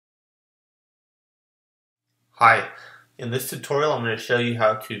Hi, in this tutorial I'm going to show you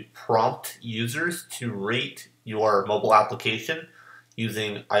how to prompt users to rate your mobile application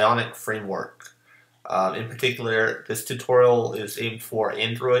using Ionic framework. In particular, this tutorial is aimed for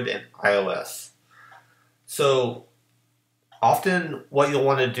Android and iOS. So often what you'll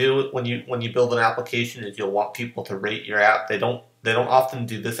want to do when you build an application is you'll want people to rate your app. They don't often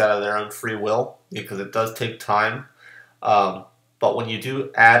do this out of their own free will because it does take time. But when you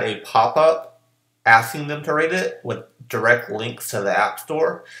do add a pop-up asking them to rate it with direct links to the App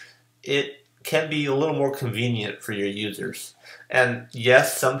Store, it can be a little more convenient for your users. And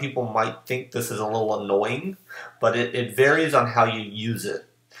yes, some people might think this is a little annoying, but it varies on how you use it.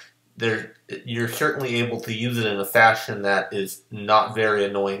 You're certainly able to use it in a fashion that is not very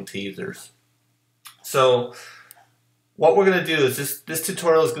annoying to users. So what we're going to do is this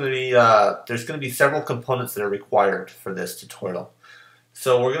tutorial is going to be, there's going to be several components that are required for this tutorial.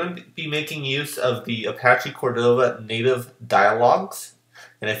 So we're going to be making use of the Apache Cordova native dialogues.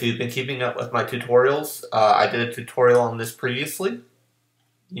 And if you've been keeping up with my tutorials, I did a tutorial on this previously.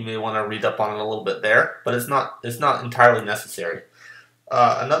 You may want to read up on it a little bit there, but it's not entirely necessary.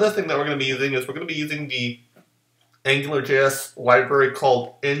 Another thing that we're going to be using is we're going to be using the AngularJS library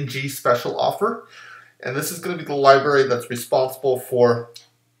called ng special offer. And this is going to be the library that's responsible for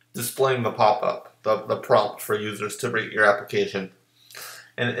displaying the pop-up, the prompt for users to rate your application.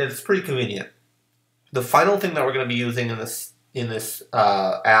 And it's pretty convenient. The final thing that we're going to be using in this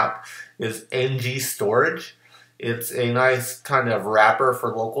app is ng storage. It's a nice kind of wrapper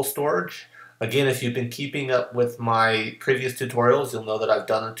for local storage. Again, if you've been keeping up with my previous tutorials, you'll know that I've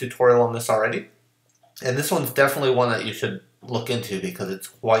done a tutorial on this already. And this one's definitely one that you should look into because it's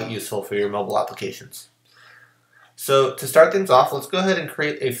quite useful for your mobile applications. So to start things off, let's go ahead and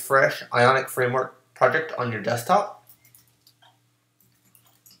create a fresh Ionic framework project on your desktop.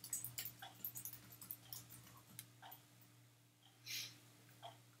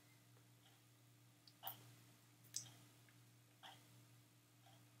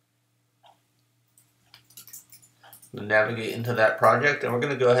 We'll navigate into that project, and we're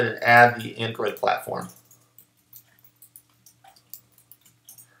going to go ahead and add the Android platform.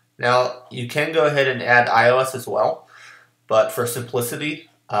 Now, you can go ahead and add iOS as well, but for simplicity,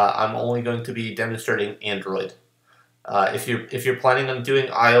 I'm only going to be demonstrating Android. If you're planning on doing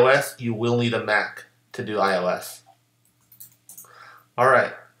iOS, you will need a Mac to do iOS. All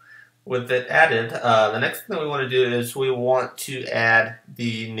right. With it added, the next thing that we want to do is we want to add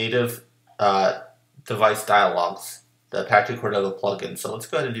the native device dialogues, the Apache Cordova plugin. So let's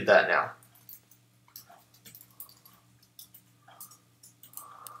go ahead and do that now.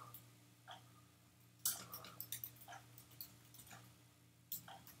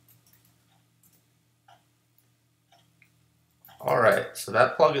 Alright, so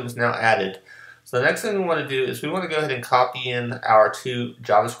that plugin is now added. So the next thing we want to do is we want to go ahead and copy in our two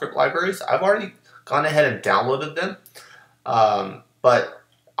JavaScript libraries. I've already gone ahead and downloaded them, but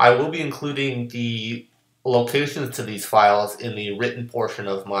I will be including the locations to these files in the written portion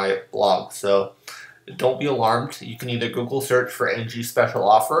of my blog. So don't be alarmed. You can either Google search for ng special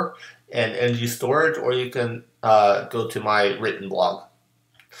offer and ng storage, or you can go to my written blog.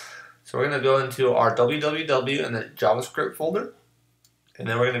 So we're going to go into our www and the JavaScript folder, and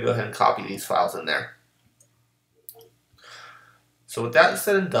then we're going to go ahead and copy these files in there. So with that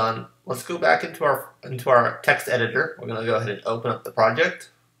said and done, let's go back into our text editor. We're going to go ahead and open up the project.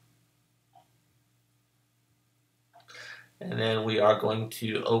 And then we are going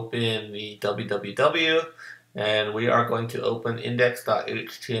to open the www, and we are going to open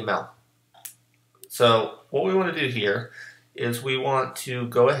index.html. So what we want to do here is we want to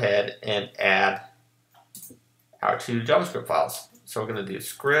go ahead and add our two JavaScript files. So we're going to do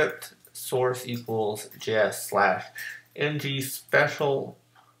script source equals js slash ng special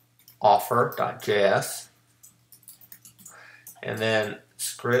offer.js, and then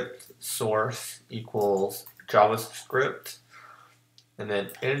script source equals JavaScript, and then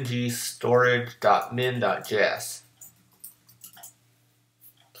ng storage.min.js.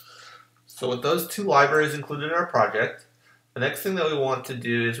 So with those two libraries included in our project, the next thing that we want to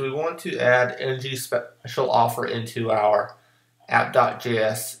do is we want to add ng special offer into our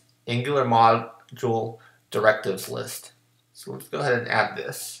app.js Angular module directives list. So let's go ahead and add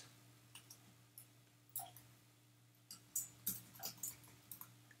this.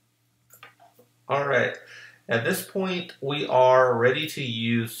 All right. At this point, we are ready to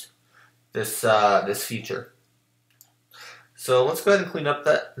use this this feature. So let's go ahead and clean up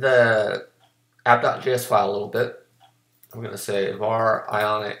the app.js file a little bit. I'm going to say var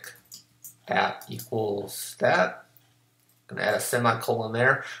ionic app equals stat. Gonna add a semicolon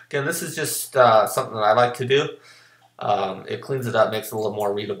there. Again, this is just something that I like to do. It cleans it up, makes it a little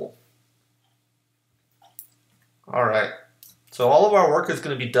more readable. All right, so all of our work is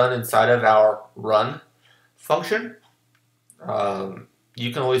going to be done inside of our run function.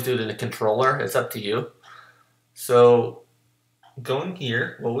 You can always do it in a controller, it's up to you. So going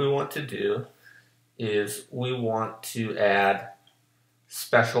here, what we want to do is we want to add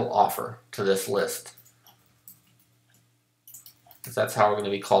special offer to this list, because that's how we're going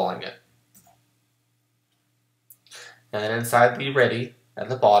to be calling it. And then inside the ready at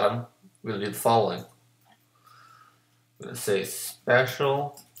the bottom, we're going to do the following. We're going to say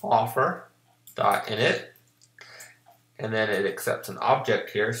special offer dot init, and then it accepts an object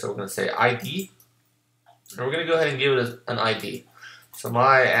here, so we're going to say ID, and we're going to go ahead and give it an ID. So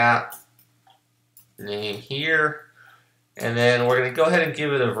my app name here, and then we're going to go ahead and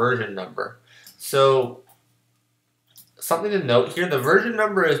give it a version number. So something to note here, the version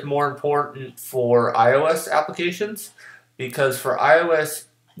number is more important for iOS applications, because for iOS,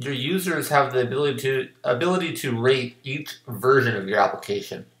 your users have the ability to rate each version of your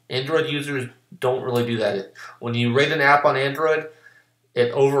application. Android users don't really do that. When you rate an app on Android,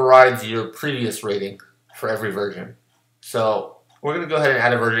 it overrides your previous rating for every version. So we're going to go ahead and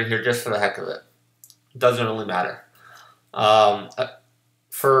add a version here just for the heck of it. It doesn't really matter.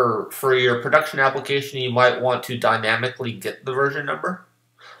 For your production application, you might want to dynamically get the version number,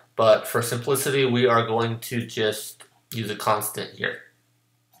 but for simplicity, we are going to just use a constant here.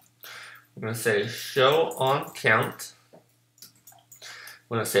 I'm going to say show on count. I'm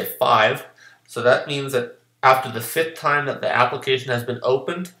going to say 5. So that means that after the 5th time that the application has been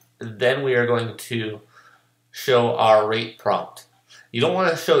opened, then we are going to show our rate prompt. You don't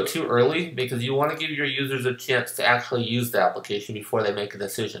want to show it too early, because you want to give your users a chance to actually use the application before they make a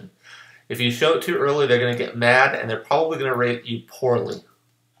decision. If you show it too early, they're going to get mad and they're probably going to rate you poorly.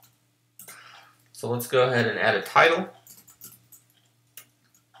 So let's go ahead and add a title.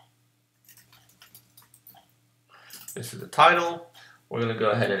 This is the title. We're going to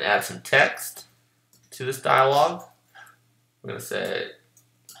go ahead and add some text to this dialog. We're going to say,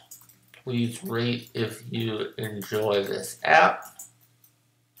 please rate if you enjoy this app.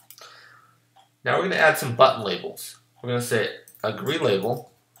 Now we're going to add some button labels. We're going to say agree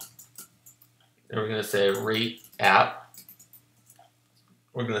label. And we're going to say rate app.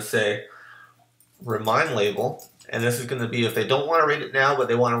 We're going to say remind label. And this is going to be if they don't want to rate it now, but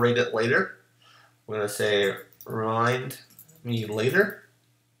they want to rate it later. We're going to say remind me later.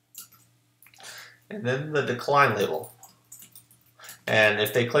 And then the decline label. And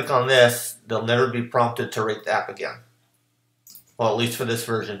if they click on this, they'll never be prompted to rate the app again. Well, at least for this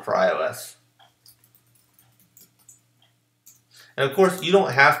version for iOS. And of course, you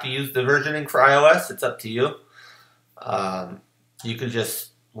don't have to use the versioning for iOS. It's up to you. You could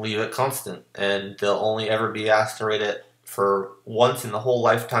just leave it constant, and they'll only ever be asked to rate it for once in the whole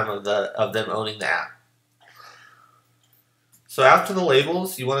lifetime of them owning the app. So after the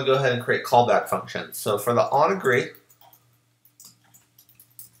labels, you want to go ahead and create callback functions. So for the on agree,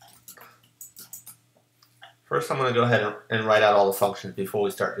 first I'm going to go ahead and write out all the functions before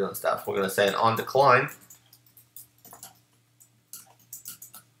we start doing stuff. We're going to say an on decline.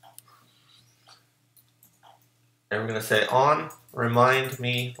 And we're going to say on remind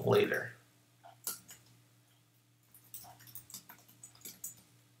me later.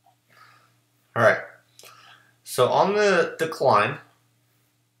 All right. So on the decline,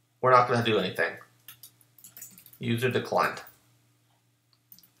 we're not going to do anything. User declined.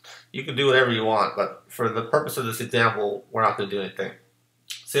 You can do whatever you want, but for the purpose of this example, we're not going to do anything.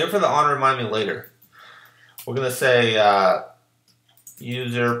 Same for the on remind me later. We're going to say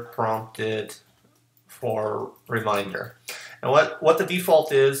user prompted for reminder. And what the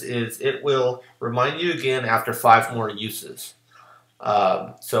default is it will remind you again after 5 more uses.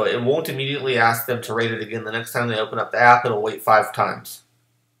 So it won't immediately ask them to rate it again. The next time they open up the app, it'll wait 5 times.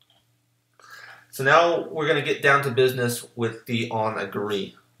 So now we're going to get down to business with the on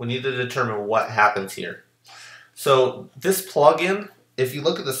agree. We need to determine what happens here. So this plugin, if you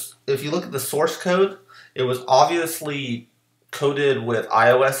look at the source code, it was obviously coded with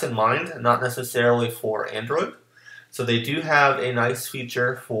iOS in mind, and not necessarily for Android. So they do have a nice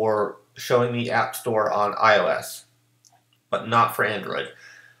feature for showing the App Store on iOS, but not for Android.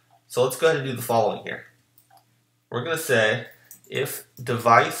 So let's go ahead and do the following here. We're going to say if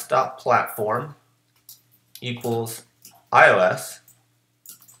device.platform equals iOS,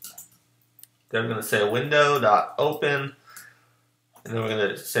 then we're going to say window.open, and then we're going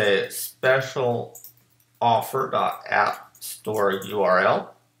to say special offer.app store URL.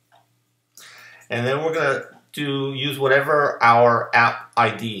 And then we're going to to use whatever our app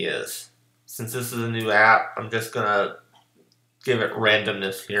ID is. Since this is a new app, I'm just going to give it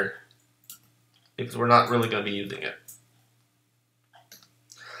randomness here because we're not really going to be using it.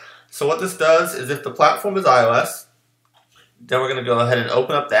 So what this does is if the platform is iOS, then we're going to go ahead and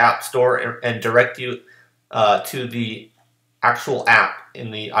open up the App Store and direct you to the actual app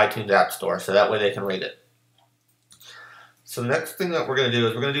in the iTunes App Store, so that way they can rate it. So the next thing that we're going to do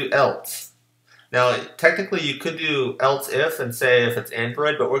is we're going to do else. Now, technically you could do else if and say if it's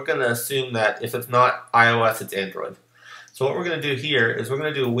Android, but we're going to assume that if it's not iOS, it's Android. So what we're going to do here is we're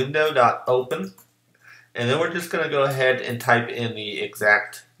going to do window.open, and then we're just going to go ahead and type in the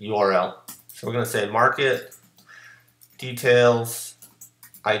exact URL. So we're going to say market details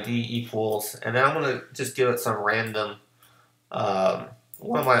ID equals, and then I'm going to just give it some random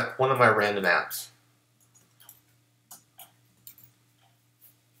one of my random apps.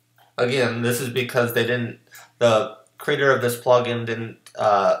 Again, this is because the creator of this plugin didn't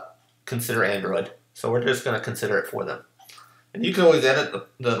consider Android, so we're just going to consider it for them. And you can always edit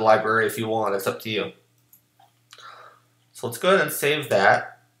the library if you want. It's up to you. So let's go ahead and save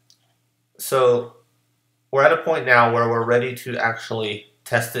that. So we're at a point now where we're ready to actually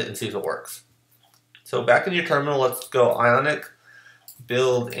test it and see if it works. So back in your terminal, let's go Ionic,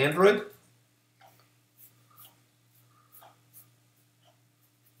 build Android.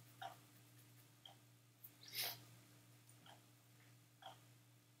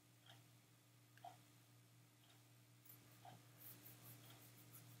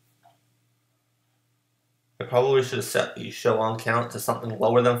 I probably should have set the show on count to something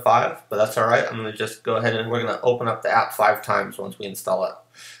lower than 5, but that's alright. I'm going to just go ahead and we're going to open up the app 5 times once we install it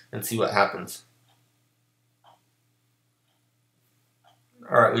and see what happens.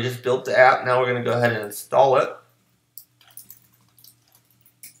 Alright, we just built the app. Now we're going to go ahead and install it.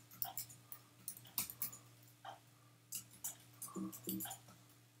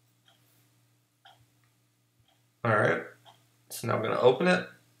 Alright, so now we're going to open it.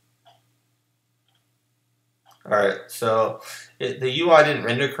 Alright, so the UI didn't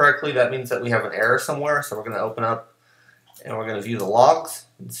render correctly. That means that we have an error somewhere. So we're going to open up and we're going to view the logs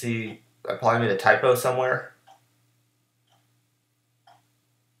and see. I probably made a typo somewhere.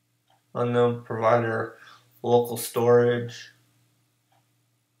 Unknown provider, local storage.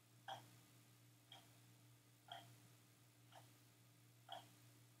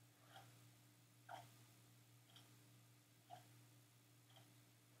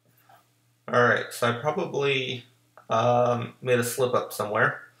 Alright, so I probably made a slip up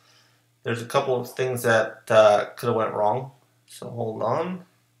somewhere. There's a couple of things that could have went wrong, so hold on.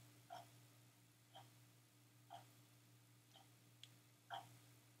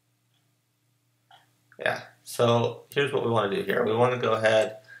 Yeah, so here's what we want to do here. We want to go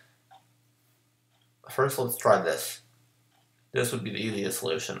ahead. First, let's try this. This would be the easiest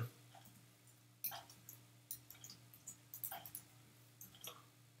solution.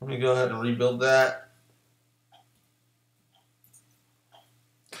 Let me go ahead and rebuild that.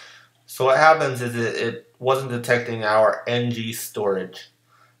 So what happens is it wasn't detecting our ng storage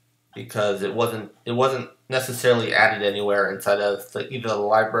because it wasn't necessarily added anywhere inside of either the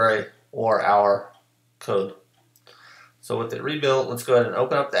library or our code. So with it rebuilt, let's go ahead and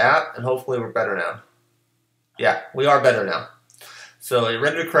open up the app, and hopefully we're better now. Yeah, we are better now. So it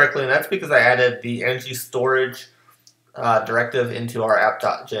rendered correctly, and that's because I added the ng storage directive into our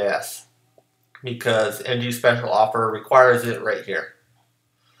app.js because ng special offer requires it right here.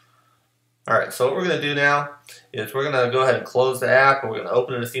 Alright, so what we're going to do now is we're going to go ahead and close the app, and we're going to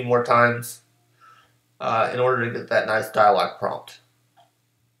open it a few more times in order to get that nice dialog prompt.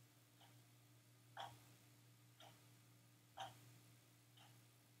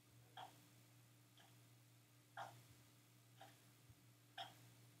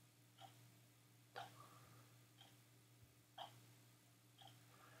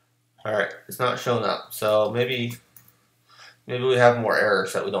 Alright, it's not showing up, so maybe we have more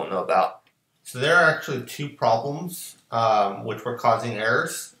errors that we don't know about. So there are actually 2 problems which were causing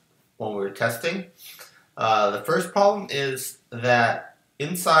errors when we were testing. The first problem is that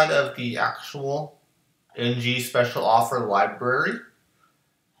inside of the actual ng special offer library,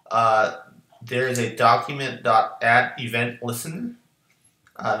 there is a document.add event listener.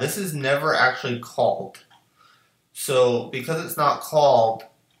 This is never actually called. So because it's not called,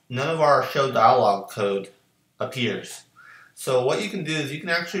 none of our show dialog code appears. So what you can do is you can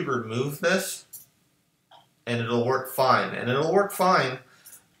actually remove this and it'll work fine. And it'll work fine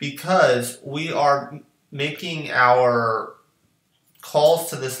because we are making our calls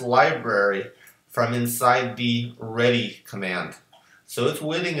to this library from inside the ready command. So it's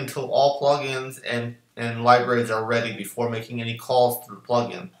waiting until all plugins and and libraries are ready before making any calls to the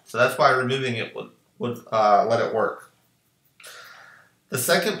plugin. So that's why removing it would let it work. The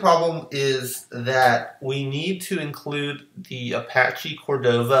second problem is that we need to include the Apache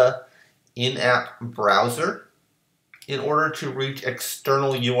Cordova in-app browser in order to reach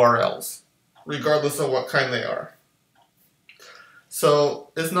external URLs, regardless of what kind they are.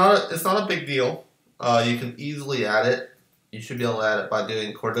 So it's not a big deal. You can easily add it. You should be able to add it by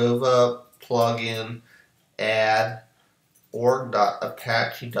doing Cordova plugin add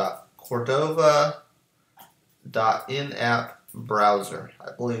org.apache.cordova.inapp browser.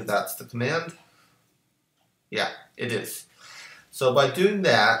 I believe that's the command. Yeah, it is. So by doing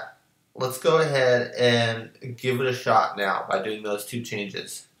that, let's go ahead and give it a shot now by doing those two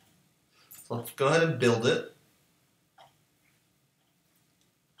changes. So let's go ahead and build it.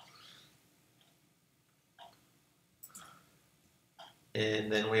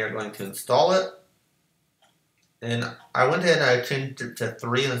 And then we are going to install it. And I went ahead and I changed it to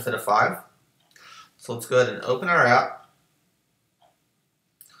 3 instead of 5. So let's go ahead and open our app.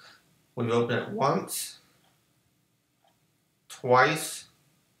 We've opened it once, twice,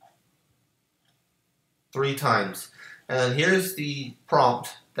 3 times. And then here's the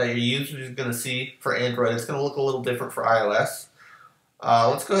prompt that your user is going to see for Android. It's going to look a little different for iOS.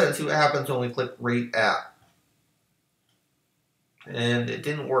 Let's go ahead and see what happens when we click Rate App. And it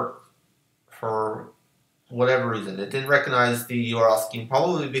didn't work for whatever reason. It didn't recognize the URL scheme,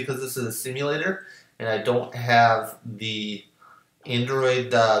 probably because this is a simulator and I don't have the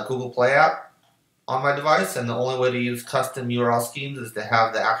Android Google Play app on my device, and the only way to use custom URL schemes is to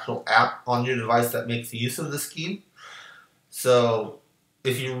have the actual app on your device that makes use of the scheme. So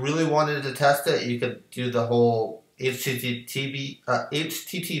if you really wanted to test it, you could do the whole HTTP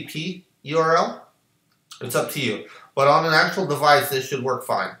URL. It's up to you. But on an actual device, this should work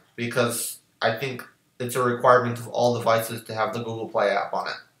fine, because I think it's a requirement of all devices to have the Google Play app on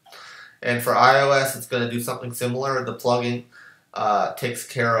it. And for iOS, it's going to do something similar. The plugin takes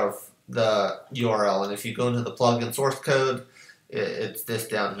care of the URL. And if you go into the plugin source code, it's this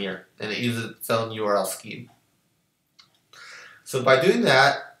down here. And it uses its own URL scheme. So by doing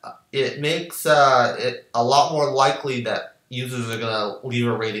that, it makes it a lot more likely that users are going to leave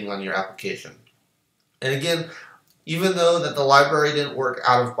a rating on your application. And again, even though that the library didn't work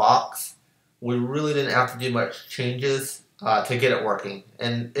out of box, we really didn't have to do much changes to get it working.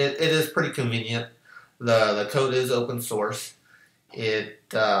 And it is pretty convenient. The code is open source. It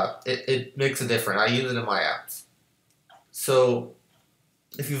makes a difference. I use it in my apps. So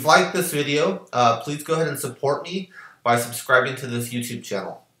if you've liked this video, please go ahead and support me by subscribing to this YouTube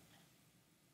channel.